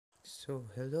तो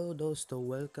हेलो दोस्तों,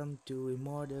 welcome to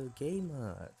immortal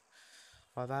gamer.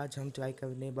 और आज हम ट्राई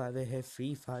करने वाले हैं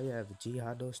फ्री फायर। जी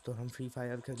हाँ दोस्तों, हम फ्री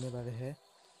फायर करने वाले हैं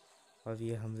और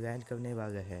ये हम लैंड करने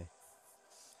वाले हैं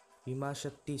बीमा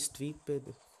शक्ति स्ट्रीट पे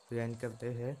लैंड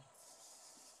करते हैं।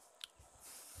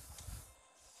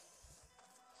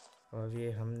 और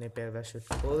ये हमने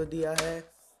पैराशूट खोल दिया है।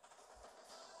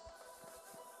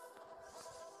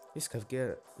 इस घर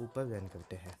के ऊपर लैंड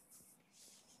करते हैं।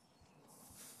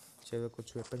 चलो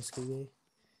कुछ वेपन्स के लिए,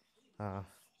 हाँ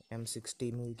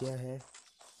M60 मिल गया है।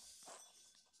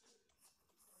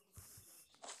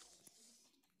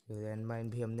 लैंड माइन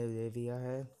भी हमने ले लिया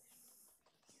है।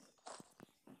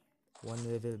 1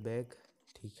 लेवल बैग,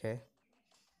 ठीक है।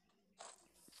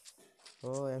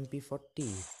 ओ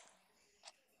MP40,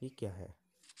 ये क्या है?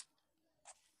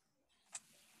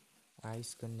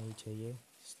 आइस गन नहीं चाहिए,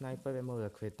 स्नाइपर एमो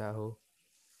रख लेता हो,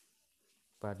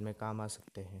 बाद में काम आ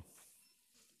सकते हैं।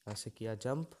 ऐसे किया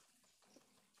जंप,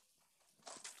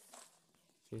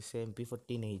 फिर से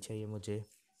MP40 नहीं चाहिए मुझे।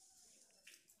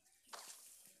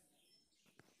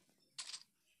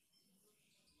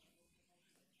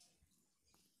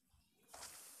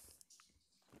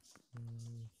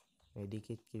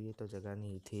 मेडिकेट के लिए तो जगह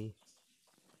नहीं थी।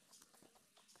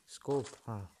 स्कोप,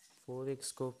 हाँ 4x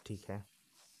स्कोप ठीक है।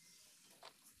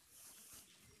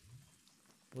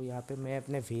 वो यहाँ पे मैं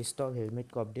अपने वेस्ट और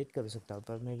हेलमेट को अपडेट कर सकता हूँ,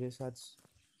 पर मेरे साथ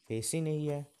फेस ही नहीं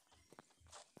है।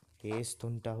 फेस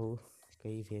ढूंढता हूँ,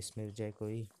 कहीं फेस मिल जाए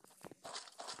कोई।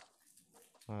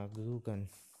 हाँ ग्लू गन,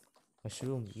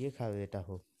 मशरूम ये खा लेता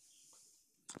हूँ।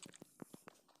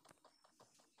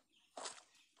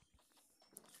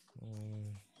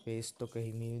 फेस तो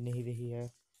कहीं मिल नहीं रही है,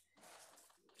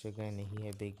 जगह नहीं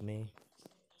है बैग में।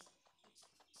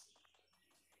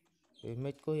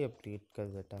 हेलमेट को ही अपडेट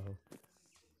कर देता हूँ,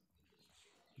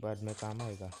 बाद में काम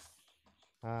आएगा।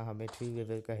 हाँ हमें 3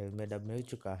 लेवल का हेलमेट अब मिल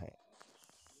चुका है।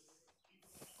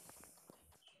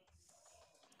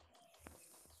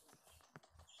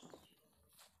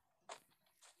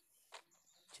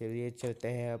 चलिए चलते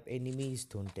हैं, अब एनिमीज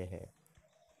ढूंढते हैं।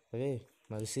 अरे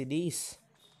मर्सिडीज,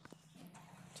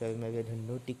 चल मेरे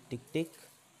धन्नो टिक टिक टिक।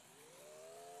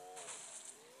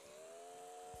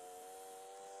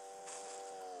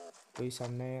 कोई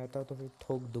सामने आता तो फिर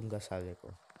ठोक दूंगा साले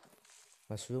को।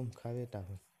 मशरूम खा लेता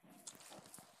हूँ।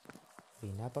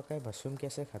 बिना पकाए मशरूम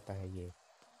कैसे खाता है ये?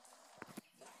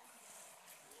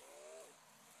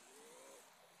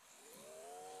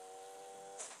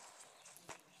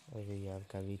 अरे यार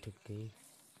कभी ठुक गई।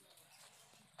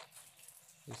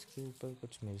 इसके ऊपर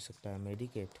कुछ मिल सकता है,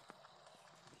 मेडिकेट।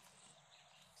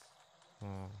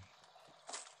 हाँ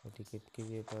मेडिकेट के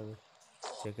लिए, पर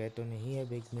जगह तो नहीं है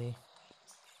बैग में।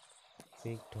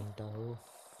 बैग ढूंढता हूँ।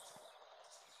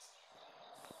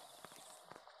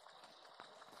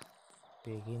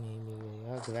 बैग ही नहीं मिल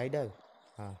रहा। ग्लाइडर,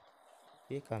 हाँ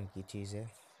ये काम की चीज़ है।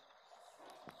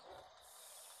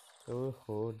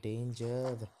 ओहो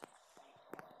डेंजर।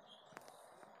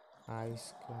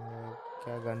 आइस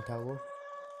क्या गन था वो?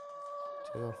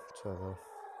 चलो चलो,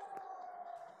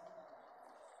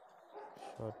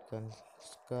 शॉटगन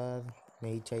स्कार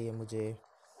नहीं चाहिए मुझे।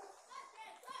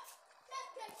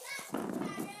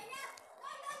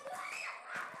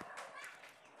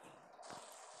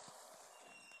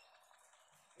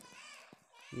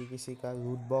 ये किसी का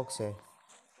लूट बॉक्स है,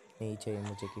 नहीं चाहिए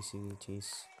मुझे किसी भी चीज़।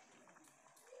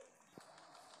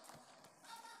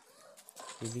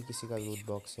 ये भी किसी का लूट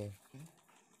बॉक्स है।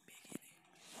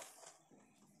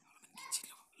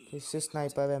 इससे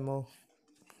स्नाइपर एमो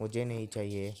मुझे नहीं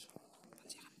चाहिए।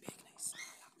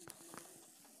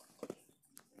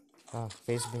 हाँ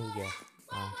फेस मिल गया,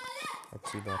 हाँ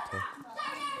अच्छी बात है।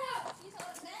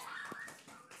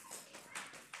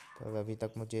 पर अभी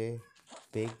तक मुझे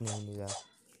बैग नहीं मिला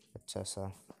अच्छा सा।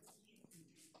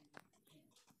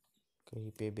 कहीं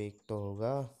पे बैग तो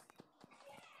होगा।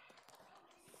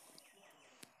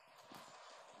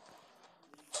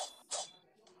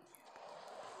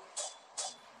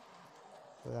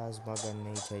 प्लाज्मा गन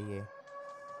नहीं चाहिए।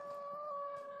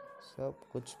 सब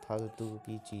कुछ फालतू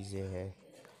की चीज़ें हैं।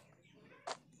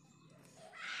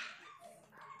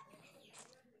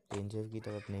 डेंजर की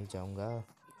तरफ नहीं जाऊंगा,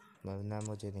 मरना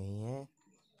मुझे नहीं है।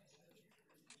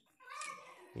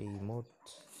 रिमोट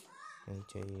नहीं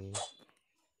चाहिए।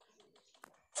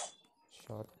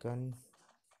 शॉटगन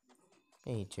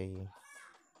नहीं चाहिए।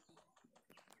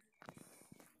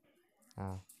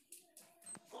 हाँ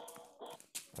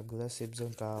अगला सेफ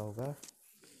जोन कहाँ होगा?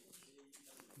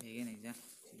 नहीं जा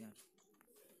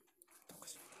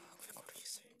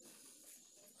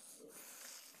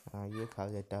हाँ ये खा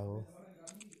लेता हूँ।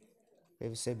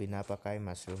 फिर से बिना पकाए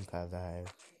मशरूम खा रहा है।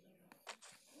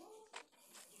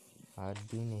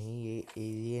 आदमी नहीं, ये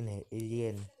एलियन है,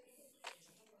 एलियन।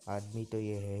 आदमी तो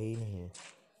ये है ही नहीं।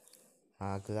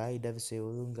 हाँ, ग्लाइडर से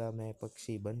उड़ूंगा मैं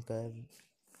पक्षी बनकर।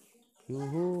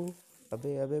 यूहू।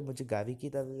 अबे अबे मुझे गाड़ी की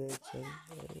तरफ चल।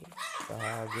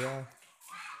 कहाँ आ गया?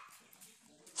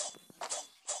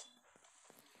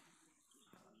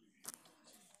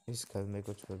 इस घर में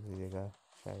कुछ मिलेगा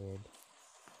शायद।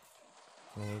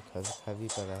 नहीं, घर खाली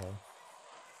पड़ा है।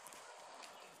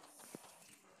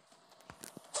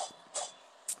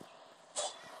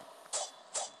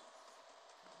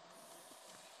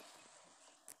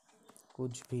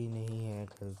 कुछ भी नहीं है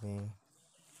घर में।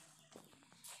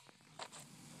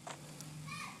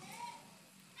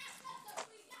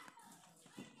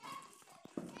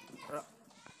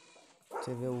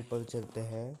 चलो ऊपर चलते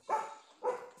हैं।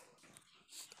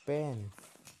 पेन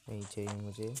नहीं चाहिए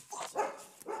मुझे।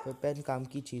 तो पेन काम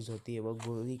की चीज़ होती है, वो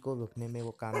गोली को रोकने में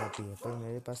वो काम आती है। पर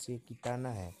मेरे पास ये किटाना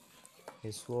है,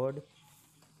 ये स्वॉर्ड।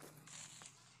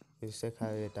 फिर से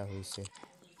खा लेता हूँ इसे।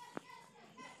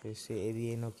 फिर से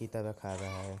एलियनों की तरह खा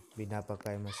रहा है, बिना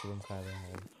पकाए मशरूम खा रहा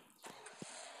है।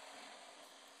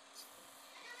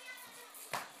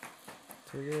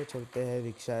 चलिए चलते हैं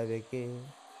रिक्शा लेके।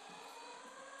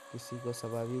 किसी को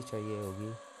सवारी चाहिए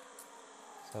होगी।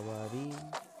 सवारी।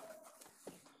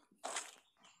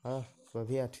 हाँ,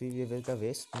 वही 8वीं लेवल का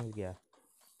वेस्ट मिल गया।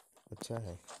 अच्छा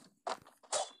है,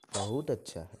 बहुत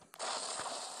अच्छा है।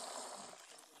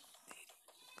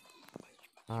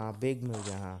 हाँ, बैग मिल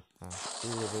गया। हाँ हाँ,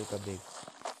 2 लेवल का बैग।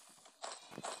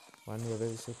 1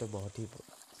 लेवल से तो बहुत ही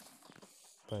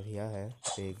बढ़िया है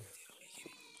बैग।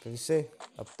 फिर से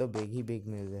अब तो बैग ही बैग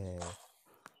मिल रहे हैं।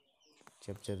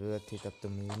 जब ज़रूरत थी तब तो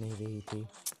मिल नहीं रही थी।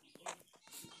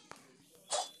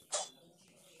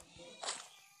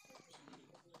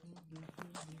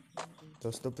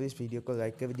 दोस्तों प्लीज़ वीडियो को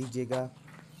लाइक कर दीजिएगा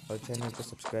और चैनल को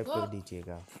सब्सक्राइब कर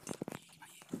दीजिएगा।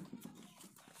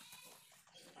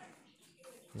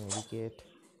 मेडिकेट।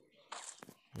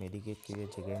 मेडिकेट के लिए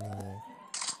जगह नहीं है।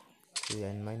 फिर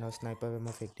लैंडमाइन और स्नाइपर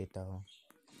मैं फेंक देता हूँ।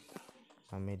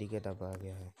 हाँ, मेडिकेट अब आ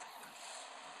गया है।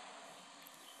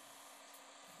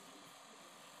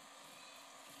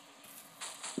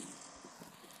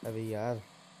 अरे यार,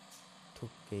 ठुक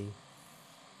गई।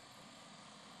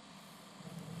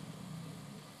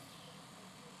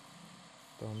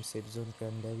 तो हम सेफ जोन के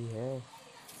अंदर ही है।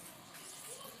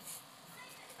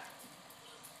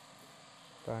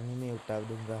 पानी में उतार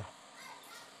दूंगा।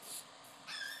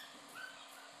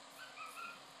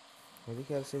 मेरे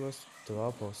ख्याल से बस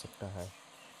ड्रॉप हो सकता है।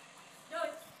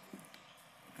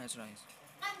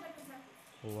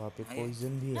 वहाँ पे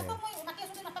पॉइजन भी है।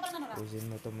 पॉइजन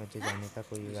में तो मुझे जाने का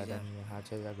कोई इरादा नहीं है। हाँ,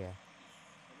 चला गया।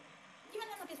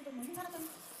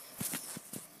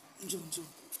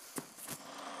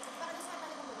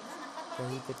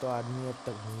 कहीं पे तो आदमी अब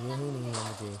तक मिले ही नहीं है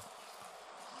मुझे।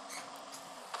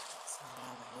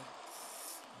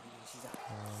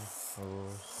 हाँ,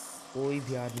 वो कोई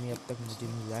भी आदमी अब तक मुझे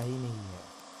मिला ही नहीं है।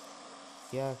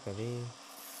 क्या करे?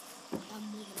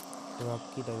 तो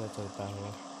आपकी तरह चलता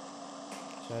है,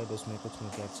 शायद उसमें कुछ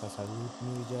मुझे अच्छा सा लूट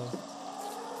मिल जाए।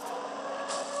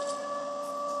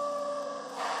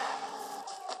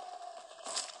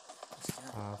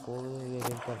 हाँ, 4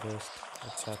 लेवल का वेस्ट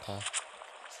अच्छा था।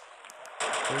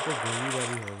 कोई तो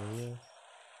गोलीबारी हो गई है।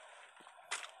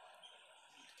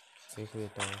 देख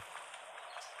लेता हूँ।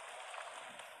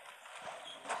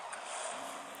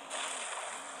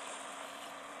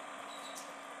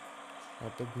 यहाँ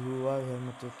पे गुरुवार है,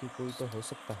 मतलब कि कोई तो हो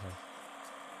सकता है।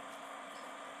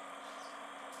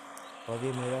 और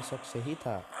ये मेरा शक सही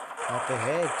था। यहाँ पे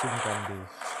है एक चिमकांडी।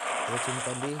 वो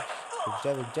चिमकांडी, रुक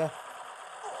जा रुक जा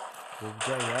रुक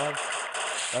जा यार।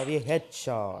 और ये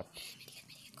हेडशॉट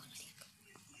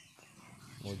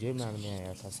मुझे मारने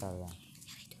आया था साला।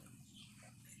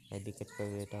 मैं दिक्कत कर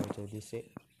देता हूँ जल्दी से।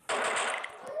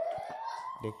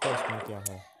 देखता हूँ इसमें क्या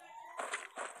है।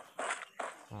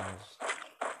 हाँ,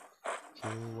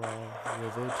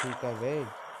 लेवल 3 का बैग।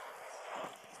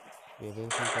 लेवल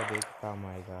 3 का बैग काम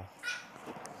आएगा।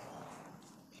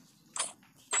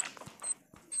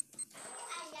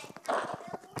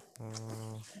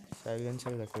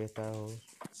 साइलेंसर रख लेता हूँ।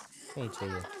 नहीं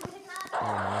चाहिए।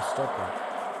 हाँ, स्टॉप है।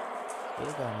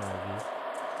 ये काम आएगी।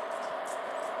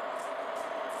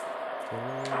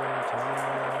 चलो चलो।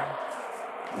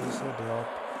 फिर से ड्रॉप।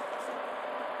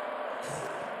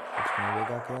 कुछ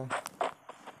मिलेगा क्या?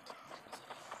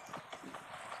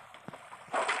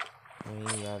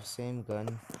 नहीं यार, सेम गन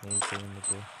नहीं चाहिए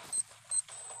मुझे।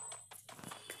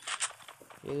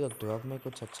 ये लोग ड्रॉप में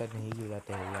कुछ अच्छा नहीं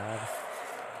गिराते हैं यार।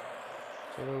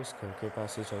 चलो उस घर के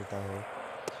पास ही चलता है।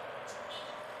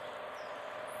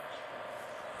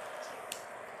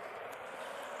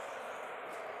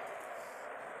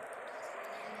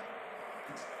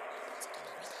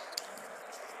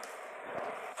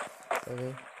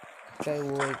 अरे चाहे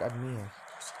वो एक आदमी है।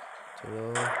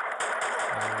 चलो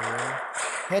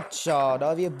हेडशॉट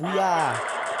और ये बुया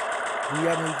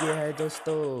बुया मिल गया है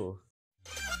दोस्तों।